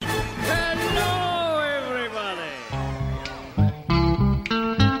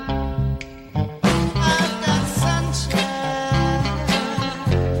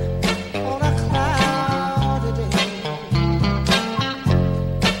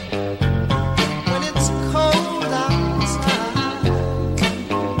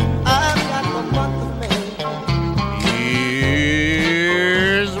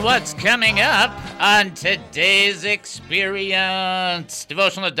Coming up on today's experience,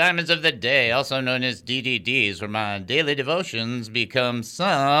 Devotional Diamonds of the Day, also known as DDDs, where my daily devotions become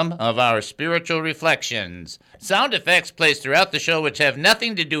some of our spiritual reflections. Sound effects placed throughout the show which have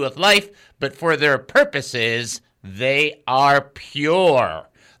nothing to do with life, but for their purposes, they are pure.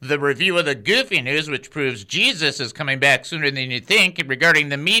 The review of the Goofy News, which proves Jesus is coming back sooner than you think, and regarding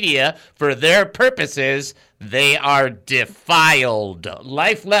the media, for their purposes, they are defiled.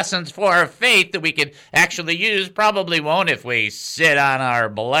 Life lessons for our faith that we could actually use, probably won't if we sit on our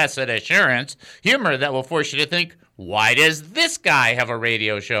blessed assurance. Humor that will force you to think, why does this guy have a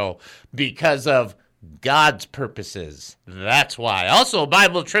radio show? Because of God's purposes. That's why. Also,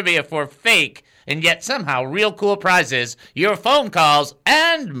 Bible trivia for fake and yet somehow real cool prizes, your phone calls,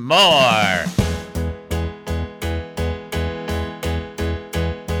 and more.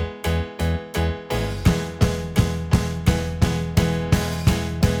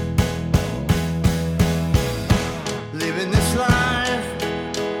 Living this life,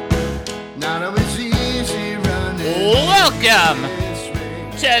 not always easy running. Welcome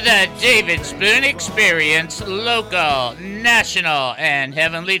to the David Spoon Experience, local, national, and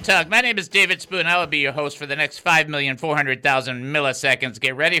heavenly talk. My name is David Spoon. I will be your host for the next 5,400,000 milliseconds.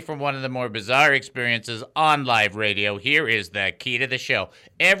 Get ready for one of the more bizarre experiences on live radio. Here is the key to the show.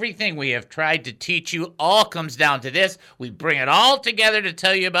 Everything we have tried to teach you all comes down to this. We bring it all together to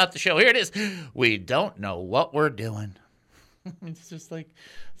tell you about the show. Here it is. We don't know what we're doing. It's just like...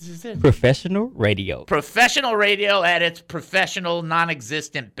 This is it. Professional radio. Professional radio at its professional,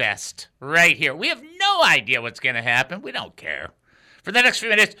 non-existent best. Right here. We have no idea what's going to happen. We don't care. For the next few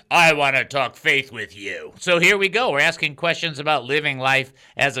minutes, I want to talk faith with you. So here we go. We're asking questions about living life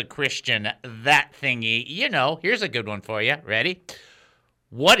as a Christian. That thingy. You know, here's a good one for you. Ready?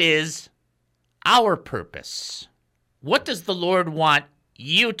 What is our purpose? What does the Lord want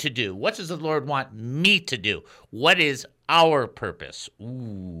you to do? What does the Lord want me to do? What is our purpose?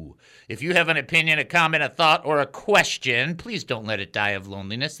 Ooh. If you have an opinion, a comment, a thought, or a question, please don't let it die of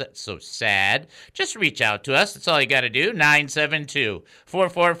loneliness. That's so sad. Just reach out to us. That's all you got to do.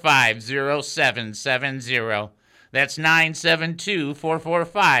 972-445-0770. That's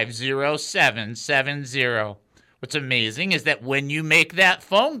 972-445-0770. What's amazing is that when you make that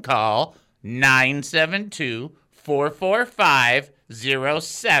phone call,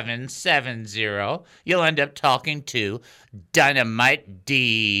 972-445-0770, you'll end up talking to Dynamite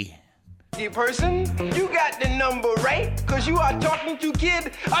D. Hey person, you got the number right, cause you are talking to Kid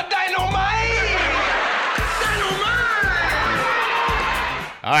a Dynamite! Dynamite!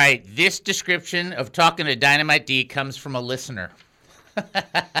 All right, this description of talking to Dynamite D comes from a listener.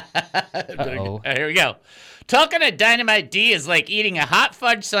 Uh-oh. Here we go. Talking to Dynamite D is like eating a hot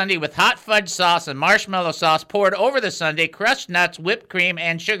fudge sundae with hot fudge sauce and marshmallow sauce poured over the sundae, crushed nuts, whipped cream,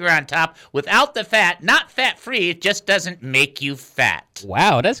 and sugar on top without the fat. Not fat-free, it just doesn't make you fat.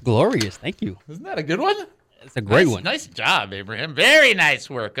 Wow, that's glorious. Thank you. Isn't that a good one? It's a great one. Nice job, Abraham. Very nice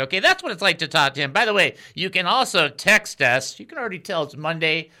work. Okay, that's what it's like to talk to him. By the way, you can also text us. You can already tell it's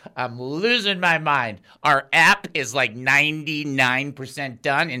Monday. I'm losing my mind. Our app is like 99%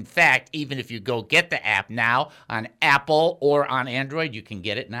 done. In fact, even if you go get the app now on Apple or on Android, you can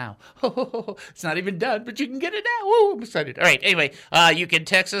get it now. It's not even done, but you can get it now. Woo, I'm excited. All right, anyway, you can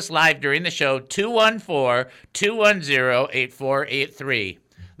text us live during the show, 214-210-8483.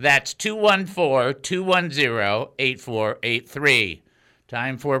 That's 214-210-8483.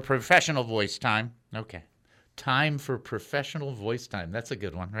 Time for professional voice time. Okay. Time for professional voice time. That's a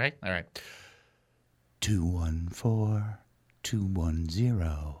good one, right? All right.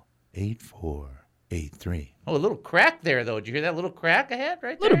 214-210-8483. Oh, a little crack there, though. Did you hear that little crack I had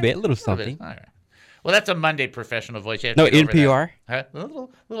right there? A little something. All right. Well, that's a Monday professional voice. You have No, to get over NPR. that.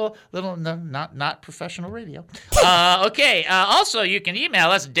 Little, no, not professional radio. Okay. Also, you can email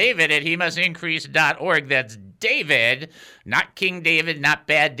us, david@hemustincrease.org. That's David, not King David, not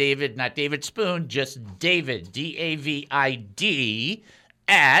Bad David, not David Spoon, just David, D-A-V-I-D,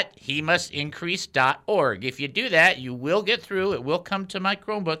 at hemustincrease.org. If you do that, you will get through. It will come to my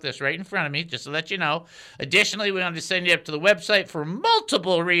Chromebook that's right in front of me, just to let you know. Additionally, we want to send you up to the website for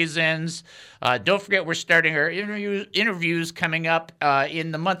multiple reasons. Don't forget, we're starting our interviews coming up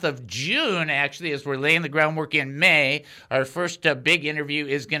in the month of June, actually, as we're laying the groundwork in May. Our first big interview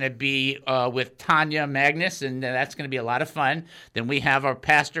is going to be with Tanya Magnus, and that's going to be a lot of fun. Then we have our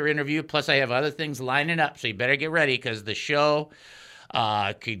pastor interview, plus I have other things lining up, so you better get ready, because the show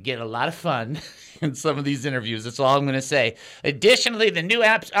could get a lot of fun in some of these interviews. That's all I'm going to say. Additionally, the new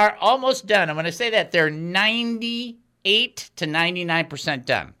apps are almost done. I'm going to say that they're 98 to 99%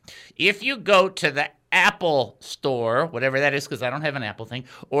 done. If you go to the Apple Store, whatever that is, because I don't have an Apple thing,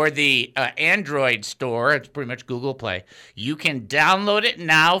 or the Android Store, it's pretty much Google Play, you can download it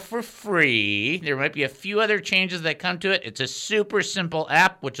now for free. There might be a few other changes that come to it. It's a super simple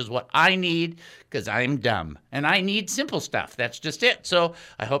app, which is what I need because I'm dumb and I need simple stuff. That's just it. So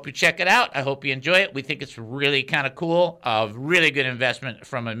I hope you check it out. I hope you enjoy it. We think it's really kind of cool, a really good investment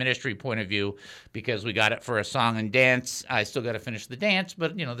from a ministry point of view because we got it for a song and dance. I still got to finish the dance,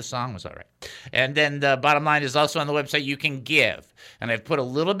 but, the song was all right. And then the bottom line is also on the website, you can give. And I've put a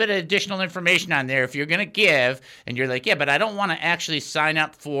little bit of additional information on there. If you're going to give and you're like, yeah, but I don't want to actually sign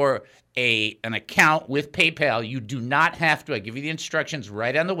up for an account with PayPal, you do not have to. I give you the instructions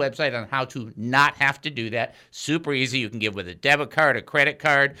right on the website on how to not have to do that. Super easy. You can give with a debit card, a credit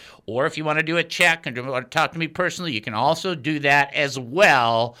card, or if you want to do a check and you want to talk to me personally, you can also do that as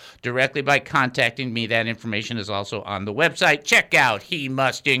well directly by contacting me. That information is also on the website. Check out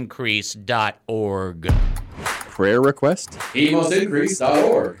HeMustIncrease.org. Prayer request?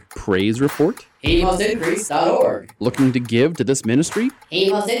 HeMustIncrease.org. Praise report? HeMustIncrease.org. Looking to give to this ministry?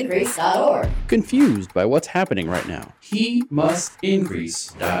 HeMustIncrease.org. Confused by what's happening right now?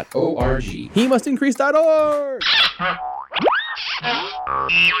 HeMustIncrease.org. HeMustIncrease.org!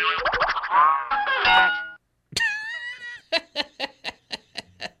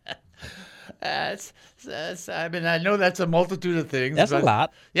 I know that's a multitude of things. That's a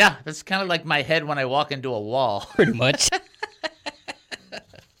lot. Yeah, that's kind of like my head when I walk into a wall. Pretty much.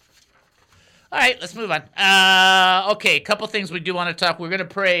 All right, let's move on. Okay, a couple things we do want to talk. We're going to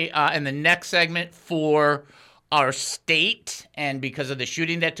pray in the next segment for our state, and because of the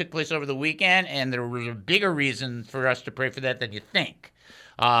shooting that took place over the weekend, and there was a bigger reason for us to pray for that than you think.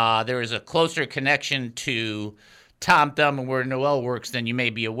 There is a closer connection to Tom Thumb and where Noel works than you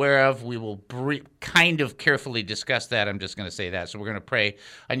may be aware of. We will kind of carefully discuss that. I'm just going to say that. So we're going to pray.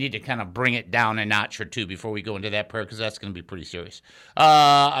 I need to kind of bring it down a notch or two before we go into that prayer because that's going to be pretty serious.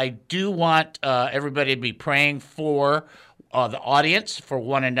 I do want everybody to be praying for the audience, for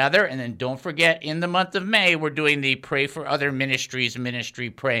one another. And then don't forget, in the month of May, we're doing the Pray for Other Ministries ministry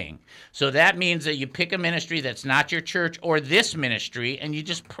praying. So that means that you pick a ministry that's not your church or this ministry, and you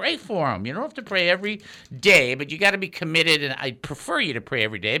just pray for them. You don't have to pray every day, but you got to be committed. And I prefer you to pray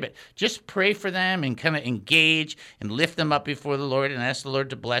every day, but just pray for them and kind of engage and lift them up before the Lord and ask the Lord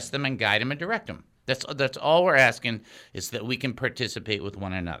to bless them and guide them and direct them. That's all we're asking, is that we can participate with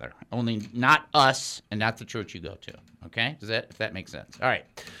one another. Only not us and not the church you go to. Okay? If that makes sense. All right.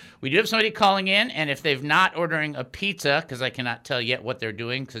 We do have somebody calling in, and if they've not ordering a pizza, because I cannot tell yet what they're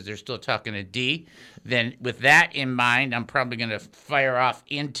doing because they're still talking to D, then with that in mind, I'm probably going to fire off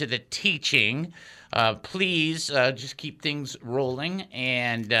into the teaching. Please just keep things rolling,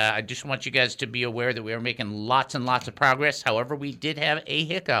 and I just want you guys to be aware that we are making lots and lots of progress. However, we did have a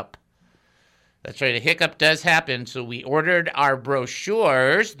hiccup. That's right, a hiccup does happen. So we ordered our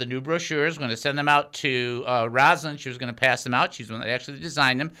brochures, the new brochures. We're going to send them out to Rosalind. She was going to pass them out. She's the one that actually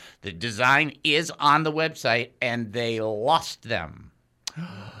designed them. The design is on the website, and they lost them.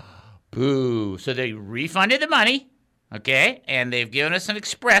 Boo. So they refunded the money, okay, and they've given us an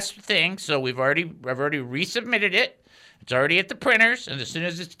express thing. So I've already resubmitted it. It's already at the printers, and as soon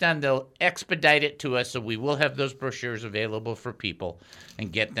as it's done, they'll expedite it to us. So we will have those brochures available for people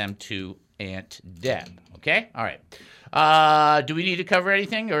and get them to Aunt Deb. Okay? All right. Do we need to cover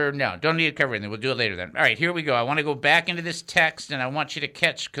anything or no? Don't need to cover anything. We'll do it later then. All right, here we go. I want to go back into this text, and I want you to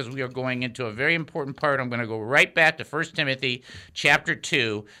catch, because we are going into a very important part. I'm going to go right back to 1 Timothy chapter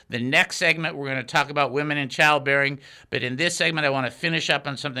 2. The next segment, we're going to talk about women in childbearing, but in this segment, I want to finish up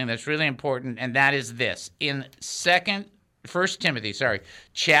on something that's really important, and that is this. In 1 Timothy,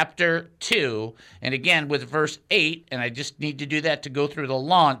 chapter 2, and again with verse 8, and I just need to do that to go through the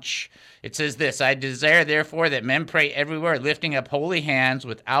launch. It says this: I desire, therefore, that men pray everywhere, lifting up holy hands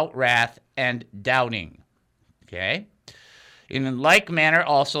without wrath and doubting. Okay? In like manner,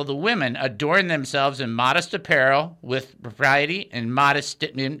 also the women adorn themselves in modest apparel with propriety and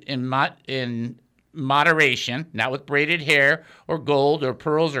in moderation, not with braided hair or gold or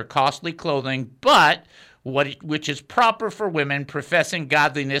pearls or costly clothing, but which is proper for women, professing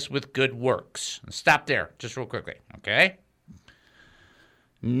godliness with good works. Stop there, just real quickly, okay?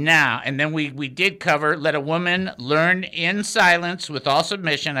 Now, and then we did cover, let a woman learn in silence with all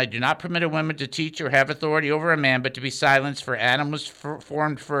submission. I do not permit a woman to teach or have authority over a man, but to be silenced, for Adam was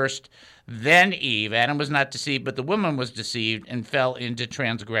formed first, then Eve. Adam was not deceived, but the woman was deceived and fell into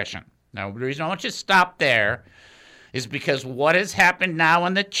transgression. Now, the reason I want you to stop there is because what has happened now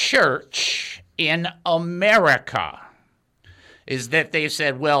in the church in America is that they've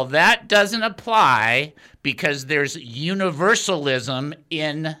said, well, that doesn't apply because there's universalism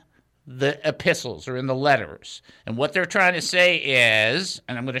in the epistles or in the letters. And what they're trying to say is,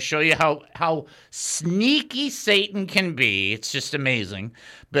 and I'm going to show you how sneaky Satan can be. It's just amazing.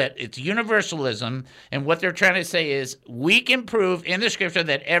 But it's universalism. And what they're trying to say is we can prove in the scripture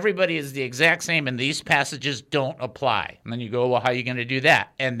that everybody is the exact same and these passages don't apply. And then you go, well, how are you going to do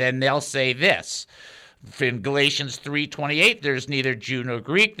that? And then they'll say this. In Galatians 3:28, there's neither Jew nor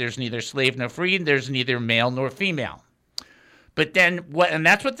Greek, there's neither slave nor free, there's neither male nor female. But then, and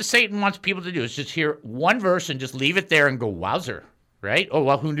that's what the Satan wants people to do, is just hear one verse and just leave it there and go, wowzer, right? Oh,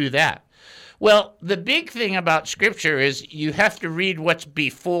 well, who knew that? Well, the big thing about Scripture is you have to read what's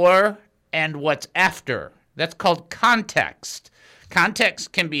before and what's after. That's called context.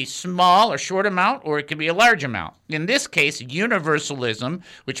 Context can be small or short amount, or it can be a large amount. In this case, universalism,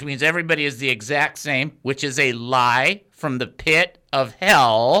 which means everybody is the exact same, which is a lie from the pit of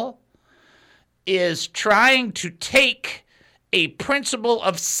hell, is trying to take a principle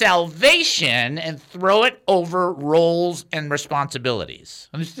of salvation and throw it over roles and responsibilities.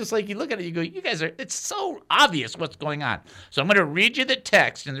 And it's just like you look at it, you go, you guys are, it's so obvious what's going on. So I'm going to read you the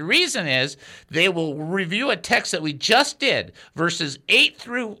text. And the reason is they will review a text that we just did, verses 8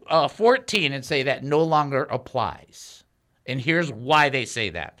 through 14, and say that no longer applies. And here's why they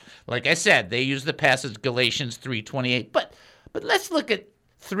say that. Like I said, they use the passage Galatians 3:28. But let's look at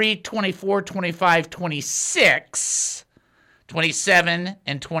 3:24, 25, 26, 27,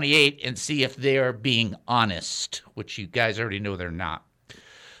 and 28 and see if they are being honest, which you guys already know they're not.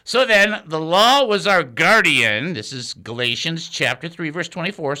 So then the law was our guardian. This is Galatians chapter 3, verse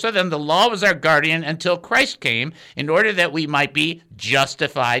 24. So then the law was our guardian until Christ came in order that we might be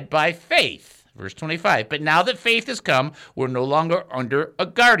justified by faith. Verse 25. But now that faith has come, we're no longer under a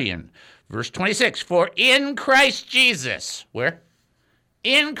guardian. Verse 26. For in Christ Jesus, where?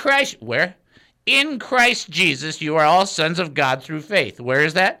 In Christ, where? In Christ Jesus, you are all sons of God through faith. Where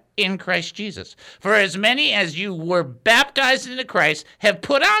is that? In Christ Jesus. For as many as you were baptized into Christ have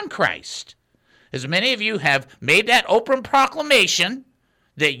put on Christ. As many of you have made that open proclamation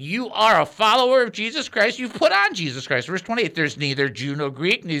that you are a follower of Jesus Christ, you've put on Jesus Christ. Verse 28, there's neither Jew nor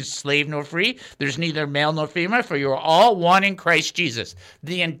Greek, neither slave nor free. There's neither male nor female, for you are all one in Christ Jesus.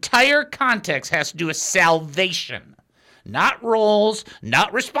 The entire context has to do with salvation. Not roles,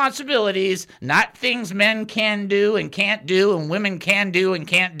 not responsibilities, not things men can do and can't do and women can do and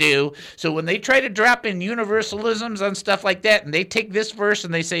can't do. So when they try to drop in universalisms on stuff like that and they take this verse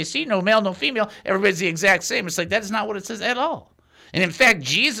and they say, see, no male, no female, everybody's the exact same. It's like, that is not what it says at all. And in fact,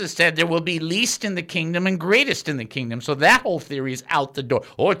 Jesus said there will be least in the kingdom and greatest in the kingdom. So that whole theory is out the door.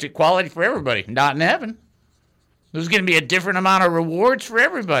 Oh, it's equality for everybody. Not in heaven. There's going to be a different amount of rewards for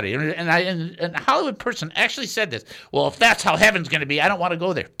everybody. And a Hollywood person actually said this. Well, if that's how heaven's going to be, I don't want to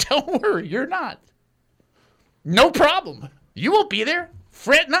go there. Don't worry, you're not. No problem. You won't be there.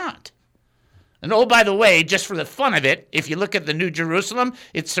 Fret not. And oh, by the way, just for the fun of it, if you look at the New Jerusalem,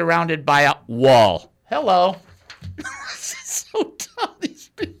 it's surrounded by a wall. Hello. This is so dumb. It's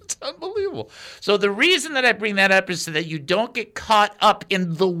unbelievable. So the reason that I bring that up is so that you don't get caught up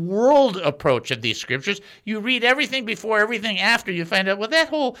in the world approach of these scriptures. You read everything before, everything after. You find out, well, that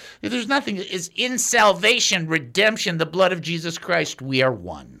whole, there's nothing. Is in salvation, redemption, the blood of Jesus Christ, we are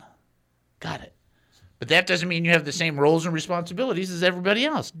one. Got it. But that doesn't mean you have the same roles and responsibilities as everybody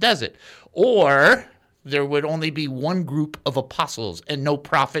else, does it? Or there would only be one group of apostles and no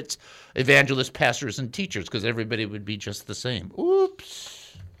prophets, evangelists, pastors, and teachers, because everybody would be just the same. Oops.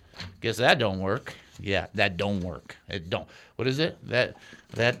 Guess that don't work. Yeah, that don't work. It don't. What is it? That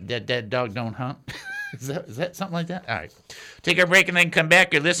dog don't hunt? Is that something like that? All right. Take our break and then come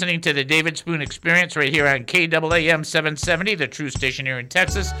back. You're listening to the David Spoon Experience right here on KAAM 770, the true station here in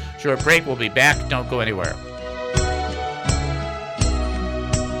Texas. Short break. We'll be back. Don't go anywhere.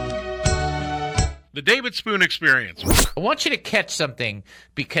 The David Spoon Experience. I want you to catch something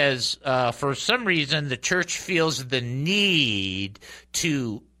because for some reason the church feels the need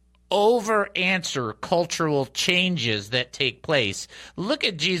to over-answer cultural changes that take place. Look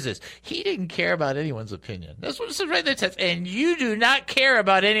at Jesus. He didn't care about anyone's opinion. That's what it says right in the text. And you do not care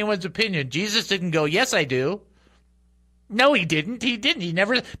about anyone's opinion. Jesus didn't go, yes, I do. No, he didn't. He didn't. He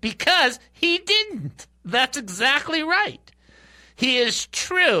never, because he didn't. That's exactly right. He is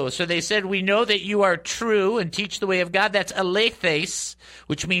true. So they said, we know that you are true and teach the way of God. That's aletheis,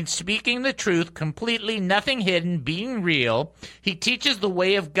 which means speaking the truth, completely, nothing hidden, being real. He teaches the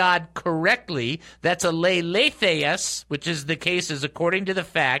way of God correctly. That's aletheis, which is the case is according to the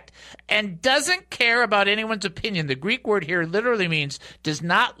fact, and doesn't care about anyone's opinion. The Greek word here literally means does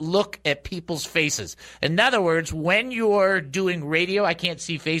not look at people's faces. In other words, when you're doing radio, I can't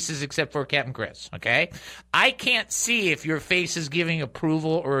see faces except for Captain Chris, okay? I can't see if your face is giving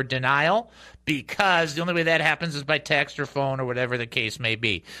approval or denial, because the only way that happens is by text or phone or whatever the case may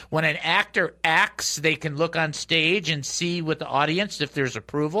be. When an actor acts, they can look on stage and see with the audience if there's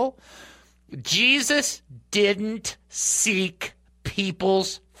approval. Jesus didn't seek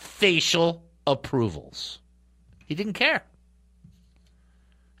people's facial approvals. He didn't care.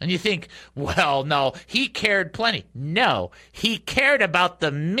 And you think, well, no, he cared plenty. No, he cared about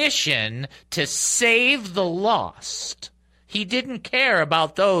the mission to save the lost. He didn't care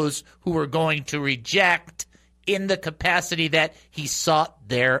about those who were going to reject in the capacity that he sought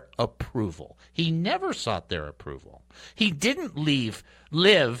their approval. He never sought their approval. He didn't live,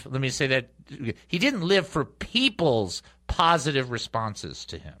 let me say that, he didn't live for people's positive responses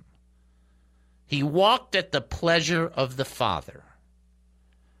to him. He walked at the pleasure of the Father.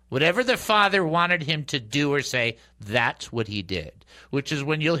 Whatever the Father wanted him to do or say, that's what he did. Which is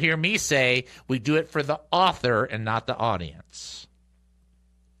when you'll hear me say, we do it for the author and not the audience.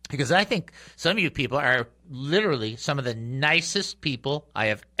 Because I think some of you people are literally some of the nicest people I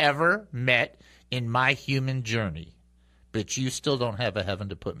have ever met in my human journey. But you still don't have a heaven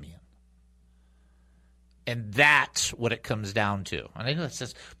to put me in. And that's what it comes down to. And I know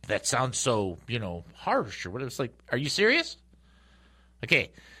that sounds so, harsh or whatever. It's like, are you serious?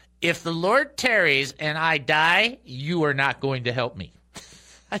 Okay. If the Lord tarries and I die, you are not going to help me.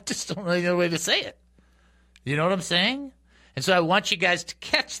 I just don't really know a way to say it. You know what I'm saying? And so I want you guys to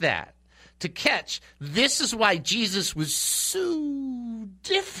catch that. This is why Jesus was so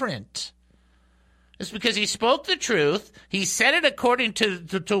different. It's because he spoke the truth. He said it according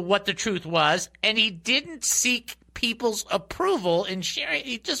to what the truth was. And he didn't seek people's approval in sharing.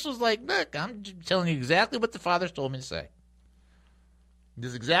 He just was like, look, I'm telling you exactly what the Father's told me to say.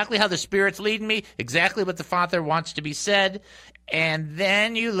 This is exactly how the Spirit's leading me, exactly what the Father wants to be said. And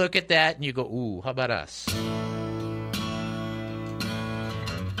then you look at that and you go, ooh, how about us?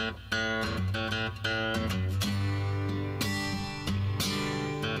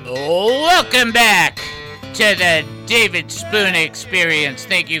 Welcome back to the David Spoon Experience.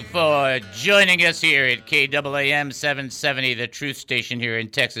 Thank you for joining us here at KAAM 770, the truth station here in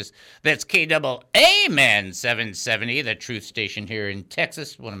Texas. That's KAAM 770, the truth station here in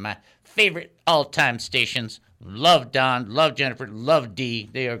Texas. One of my favorite all-time stations. Love Don, love Jennifer, love Dee.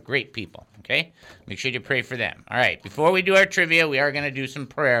 They are great people, okay? Make sure you pray for them. All right, before we do our trivia, we are going to do some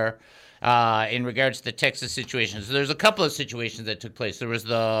prayer in regards to the Texas situation. So there's a couple of situations that took place. There was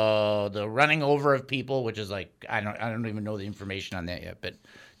the running over of people, which is like, I don't even know the information on that yet, but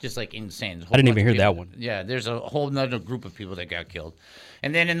just like insane. I didn't even hear that one. Yeah, there's a whole nother group of people that got killed.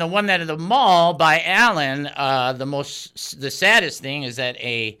 And then in the one that at the mall by Allen, the saddest thing is that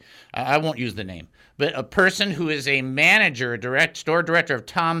I won't use the name, but a person who is a manager, store director of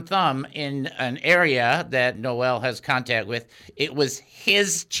Tom Thumb in an area that Noel has contact with, it was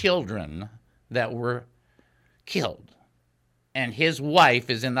his children that were killed. And his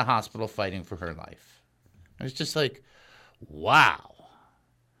wife is in the hospital fighting for her life. It's just like, wow.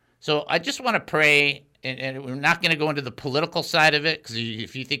 So I just want to pray, and we're not going to go into the political side of it, because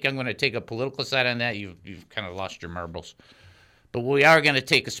if you think I'm going to take a political side on that, you've kind of lost your marbles. But we are going to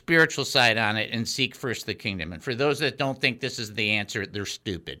take a spiritual side on it and seek first the kingdom. And for those that don't think this is the answer, they're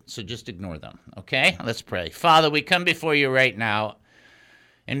stupid. So just ignore them, okay? Let's pray. Father, we come before you right now.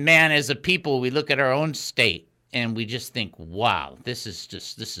 And man, as a people, we look at our own state and we just think, wow, this is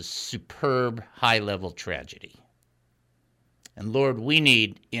superb high-level tragedy. And Lord, we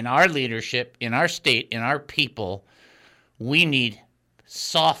need, in our leadership, in our state, in our people, we need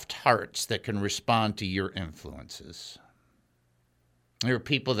soft hearts that can respond to your influences. There are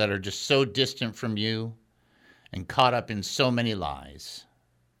people that are just so distant from you and caught up in so many lies.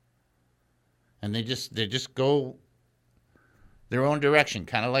 And they just go their own direction,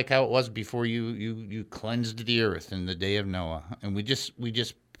 kind of like how it was before you cleansed the earth in the day of Noah. And we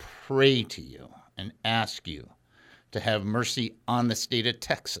just pray to you and ask you to have mercy on the state of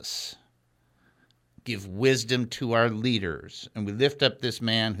Texas. Give wisdom to our leaders. And we lift up this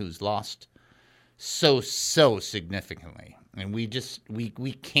man who's lost so significantly. And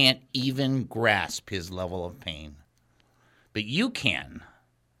we can't even grasp his level of pain. But you can.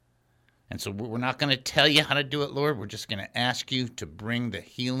 And so we're not going to tell you how to do it, Lord. We're just going to ask you to bring the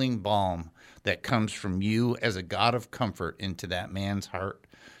healing balm that comes from you as a God of comfort into that man's heart.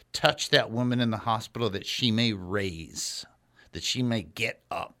 Touch that woman in the hospital that she may raise, that she may get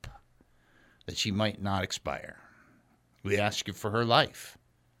up, that she might not expire. We ask you for her life.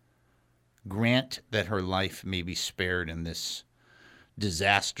 Grant that her life may be spared in this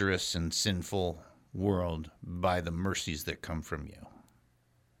disastrous and sinful world by the mercies that come from you.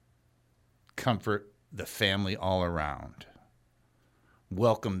 Comfort the family all around.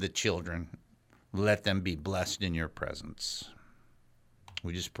 welcome the children. Let them be blessed in your presence.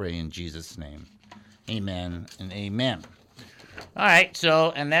 We just pray in Jesus' name. Amen and amen. All right,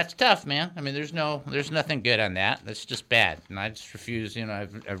 so, and that's tough, man. I mean, there's nothing good on that. That's just bad. And I just refuse,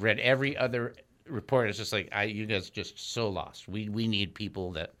 I've read every other report. It's just like, you guys are just so lost. We need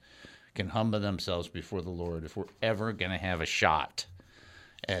people that can humble themselves before the Lord if we're ever going to have a shot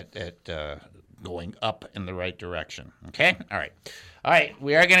at going up in the right direction. Okay? All right,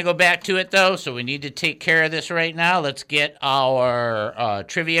 we are going to go back to it, though, so we need to take care of this right now. Let's get our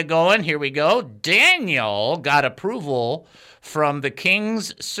trivia going. Here we go. Daniel got approval from the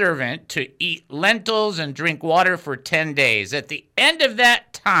king's servant to eat lentils and drink water for 10 days. At the end of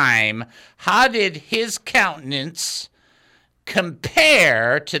that time, how did his countenance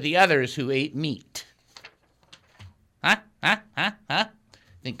compare to the others who ate meat? Huh?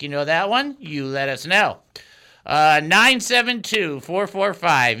 Think you know that one? You let us know.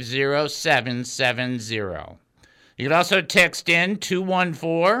 972-445-0770. You can also text in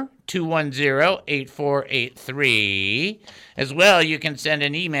 214-210-8483. As well, you can send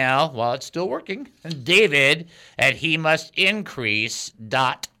an email while it's still working.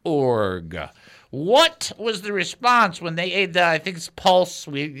 David@hemustincrease.org. What was the response when they ate the, I think it's Pulse.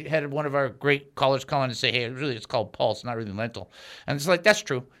 We had one of our great callers call in and say, hey, really, it's called Pulse, not really lentil. And it's like, that's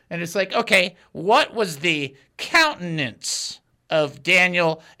true. And it's like, okay, what was the countenance of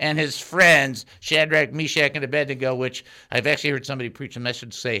Daniel and his friends, Shadrach, Meshach, and Abednego, which I've actually heard somebody preach a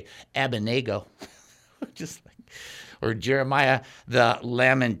message say Abednego. Just like, or Jeremiah, the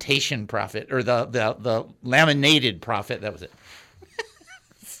lamentation prophet, or the laminated prophet. That was it.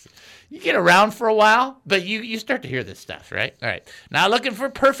 You get around for a while, but you start to hear this stuff, right? All right. Not looking for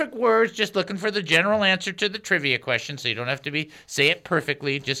perfect words, just looking for the general answer to the trivia question, so you don't have to say it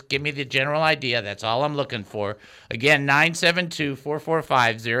perfectly. Just give me the general idea. That's all I'm looking for. Again,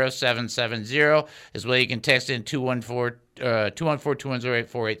 972-445-0770 is where you can text in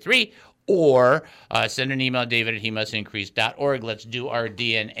 214-210-8483. Or send an email, david@hemustincrease.org. Let's do our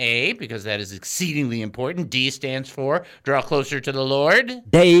DNA, because that is exceedingly important. D stands for draw closer to the Lord.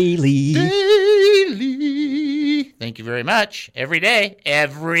 Daily. Thank you very much. Every day. I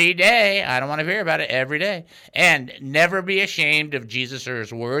don't want to hear about it. Every day. And never be ashamed of Jesus or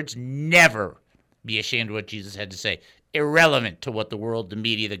his words. Never be ashamed of what Jesus had to say. Irrelevant to what the world, the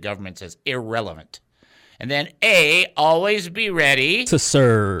media, the government says. Irrelevant. And then A, always be ready to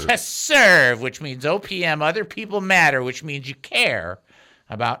serve. To serve, which means OPM, other people matter, which means you care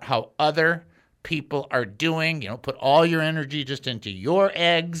about how other people are doing. You don't put all your energy just into your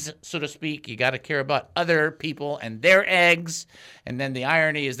eggs, so to speak. You got to care about other people and their eggs. And then the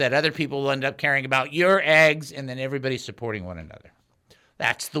irony is that other people will end up caring about your eggs, and then everybody's supporting one another.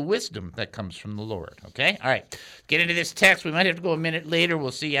 That's the wisdom that comes from the Lord, okay? All right, get into this text. We might have to go a minute later.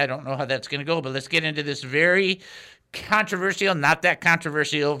 We'll see. I don't know how that's going to go, but let's get into this very controversial, not that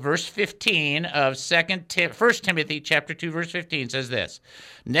controversial, verse 15 of 1 Timothy chapter 2, verse 15 says this.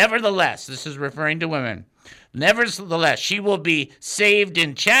 Nevertheless, this is referring to women. Nevertheless, she will be saved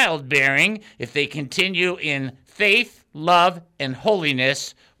in childbearing if they continue in faith, love, and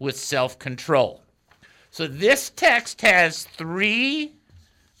holiness with self-control. So this text has three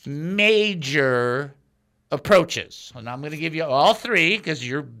major approaches. And I'm going to give you all three because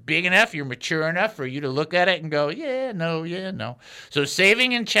you're big enough, you're mature enough for you to look at it and go, yeah, no. So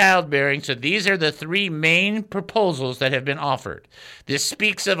saving and childbearing, so these are the three main proposals that have been offered. This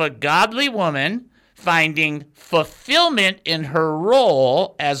speaks of a godly woman finding fulfillment in her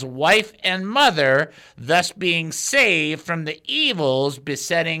role as wife and mother, thus being saved from the evils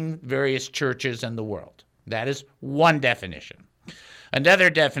besetting various churches and the world. That is one definition. Another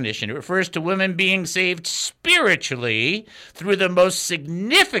definition, it refers to women being saved spiritually through the most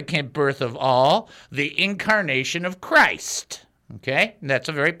significant birth of all, the incarnation of Christ. Okay? And that's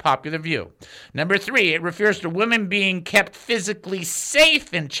a very popular view. Number three, it refers to women being kept physically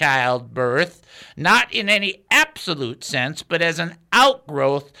safe in childbirth, not in any absolute sense, but as an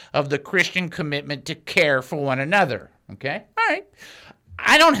outgrowth of the Christian commitment to care for one another. Okay? All right.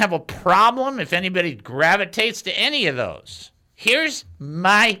 I don't have a problem if anybody gravitates to any of those. Here's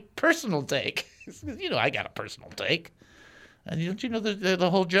my personal take. I got a personal take. Don't you know the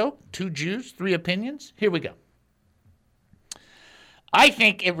whole joke? 2 Jews, 3 opinions? Here we go. I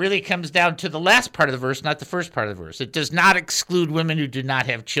think it really comes down to the last part of the verse, not the first part of the verse. It does not exclude women who do not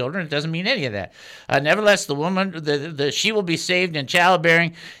have children. It doesn't mean any of that. Nevertheless, the woman, she will be saved in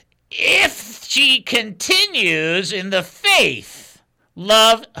childbearing if she continues in the faith,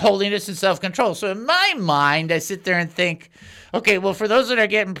 love, holiness, and self-control. So in my mind, I sit there and think, okay, well, for those that are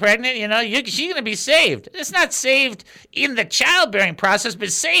getting pregnant, she's going to be saved. It's not saved in the childbearing process,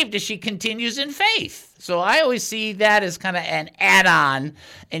 but saved as she continues in faith. So I always see that as kind of an add-on.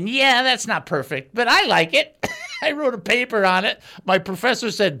 And yeah, that's not perfect, but I like it. I wrote a paper on it. My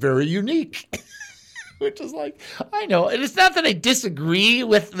professor said, very unique. Which is like, I know. And it's not that I disagree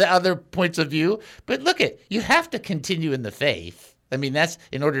with the other points of view, but look you have to continue in the faith. I mean, that's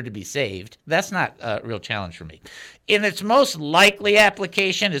in order to be saved. That's not a real challenge for me. In its most likely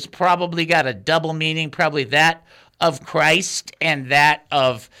application, it's probably got a double meaning, probably that of Christ and that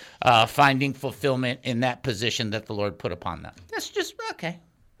of finding fulfillment in that position that the Lord put upon them. That's just, okay,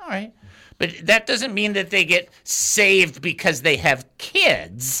 all right. But that doesn't mean that they get saved because they have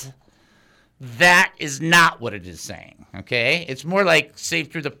kids. That is not what it is saying, okay? It's more like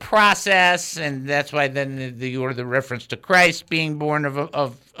saved through the process, and that's why then the reference to Christ being born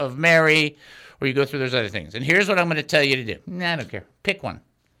of Mary, or you go through those other things. And here's what I'm going to tell you to do. I don't care. Pick one.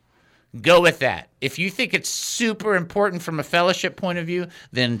 Go with that. If you think it's super important from a fellowship point of view,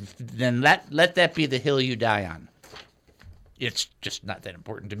 then let that be the hill you die on. It's just not that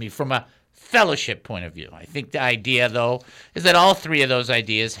important to me from a fellowship point of view. I think the idea, though, is that all three of those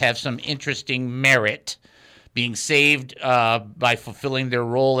ideas have some interesting merit. Being saved by fulfilling their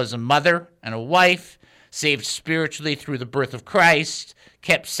role as a mother and a wife, saved spiritually through the birth of Christ,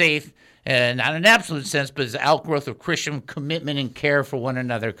 kept safe, not in an absolute sense, but as outgrowth of Christian commitment and care for one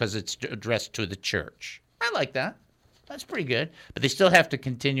another because it's addressed to the church. I like that. That's pretty good. But they still have to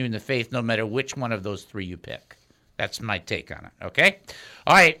continue in the faith no matter which one of those three you pick. That's my take on it, okay?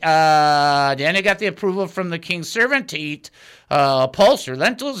 All right, Daniel got the approval from the king's servant to eat pulse or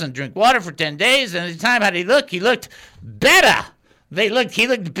lentils and drink water for 10 days. And at the time, how did he look? He looked better. He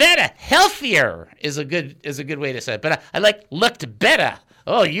looked better. Healthier is a good way to say it. But I like looked better.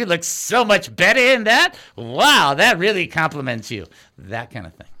 Oh, you look so much better in that. Wow, that really compliments you. That kind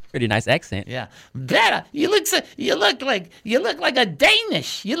of thing. Pretty nice accent. Yeah, better. You look like a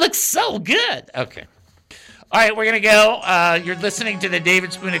Danish. You look so good. Okay. All right, we're going to go. You're listening to the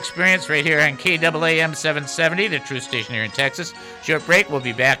David Spoon Experience right here on KAAM 770, the Truth Station here in Texas. Short break. We'll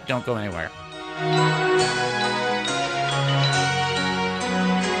be back. Don't go anywhere.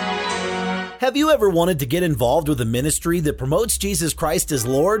 Have you ever wanted to get involved with a ministry that promotes Jesus Christ as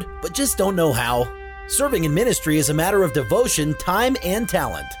Lord, but just don't know how? Serving in ministry is a matter of devotion, time, and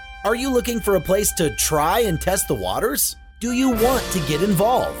talent. Are you looking for a place to try and test the waters? Do you want to get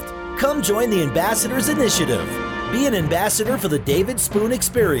involved? Come join the Ambassadors Initiative. Be an ambassador for the David Spoon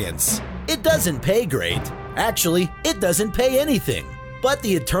Experience. It doesn't pay great. Actually, it doesn't pay anything. But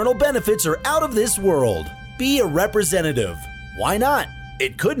the eternal benefits are out of this world. Be a representative. Why not?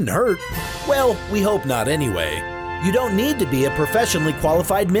 It couldn't hurt. Well, we hope not anyway. You don't need to be a professionally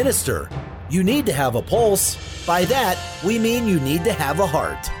qualified minister. You need to have a pulse. By that, we mean you need to have a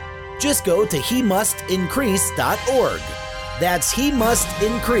heart. Just go to hemustincrease.org. That's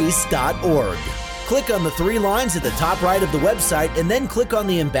hemustincrease.org. Click on the 3 lines at the top right of the website and then click on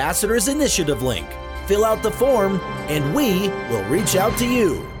the Ambassadors Initiative link. Fill out the form and we will reach out to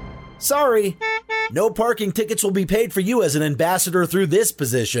you. Sorry, no parking tickets will be paid for you as an ambassador through this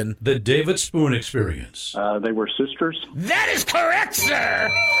position. The David Spoon Experience. They were sisters? That is correct,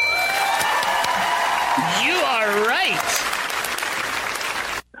 sir. You are right.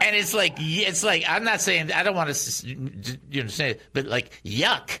 And it's like I'm not saying, I don't want to say it, but like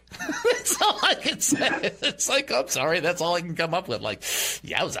yuck. That's all I can say. It's like, I'm sorry, that's all I can come up with. Like,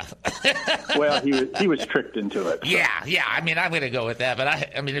 yowza. Well, he was tricked into it. So. Yeah. I mean, I'm going to go with that. But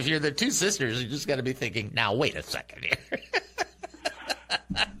I mean, if you're the two sisters, you just got to be thinking, now wait a second here.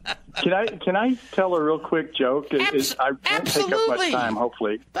 Can I tell a real quick joke? I won't take up much time.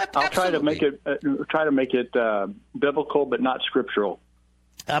 Hopefully, I'll try to make it biblical, but not scriptural.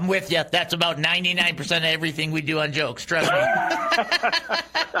 I'm with you. That's about 99% of everything we do on jokes. Trust me.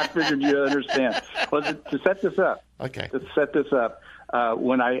 I figured you'd understand. Well, to set this up. Okay. To set this up,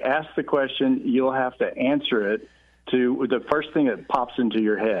 when I ask the question, you'll have to answer it to the first thing that pops into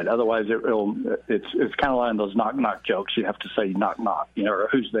your head. Otherwise, it's kind of like those knock-knock jokes. You have to say knock-knock, or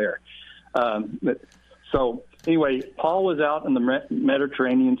who's there. So anyway, Paul was out in the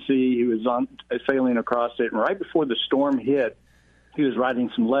Mediterranean Sea. He was sailing across it, and right before the storm hit, he was writing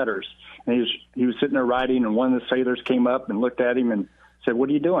some letters, and he was sitting there writing, and one of the sailors came up and looked at him and said, "What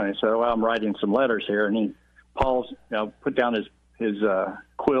are you doing?" He said, "Well, I'm writing some letters here." And Paul put down his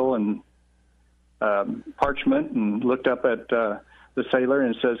quill and parchment and looked up at the sailor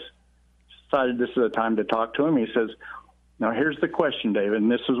and decided this is a time to talk to him. He says, "Now here's the question, David, and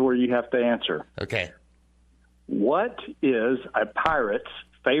this is where you have to answer. Okay. What is a pirate's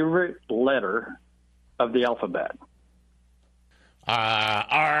favorite letter of the alphabet? And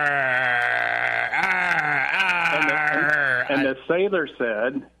the sailor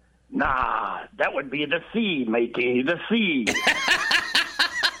said, "Nah, that would be the C, matey, the C."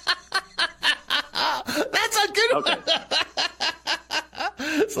 That's a good one.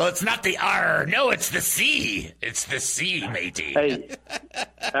 So it's not the R. No, it's the C. It's the C, matey. Hey,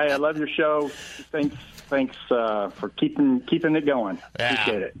 I love your show. Thanks for keeping it going.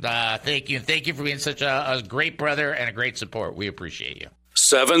 Appreciate it. Thank you. Thank you for being such a great brother and a great support. We appreciate you.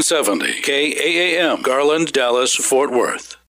 770 KAAM, Garland, Dallas, Fort Worth.